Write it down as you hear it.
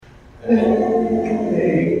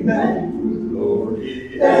Amen.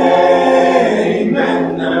 Glory.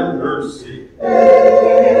 Amen. Have mercy.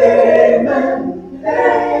 Amen.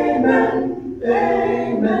 Amen.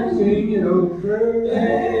 Amen. Sing it over.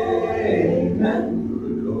 Amen.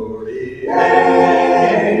 Glory.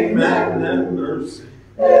 Amen. Have mercy.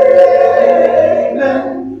 Amen.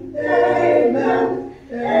 Amen.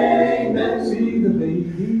 Amen. See the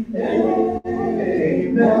baby.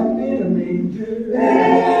 Amen. Walked in a manger.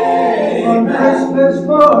 Amen. On Christmas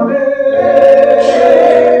morning.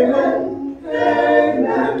 Amen.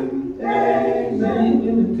 Amen. Amen.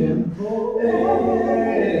 In the temple.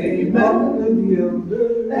 Amen. Walked with the elder.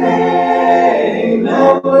 Amen.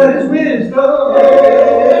 All with his wisdom.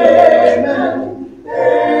 Amen.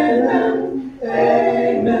 Amen.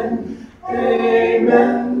 Amen.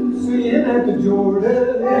 Amen. Seeing at the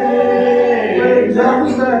Jordan. Where John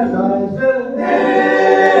was baptized.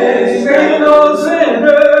 Singing on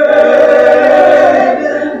sinner.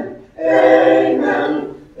 Amen. Amen.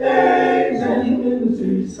 In the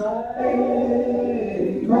seaside.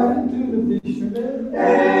 Talking to the fishermen.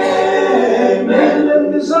 Amen. And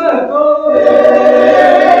disciples.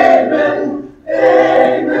 Amen.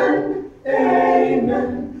 Amen. Amen.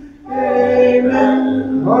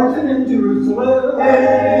 Amen. Marching in Jerusalem.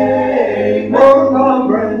 Amen. On palm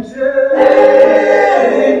branches.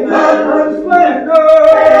 Amen. On splendor.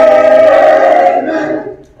 Amen.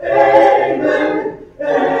 Amen.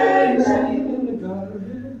 Amen. Singing in the garden.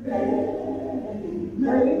 Amen.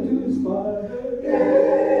 Praying to his Father.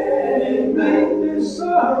 Amen. His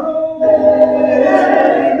sorrow. Amen.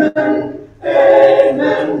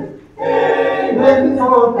 Amen. Amen.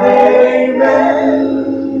 For amen.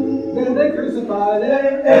 Then they crucified him.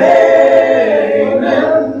 Amen.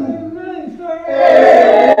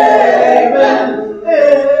 Amen.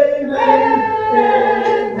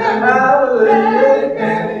 Amen. Hallelujah.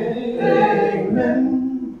 Amen.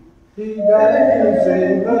 He died to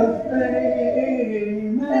save us.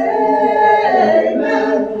 Amen.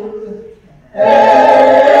 Amen.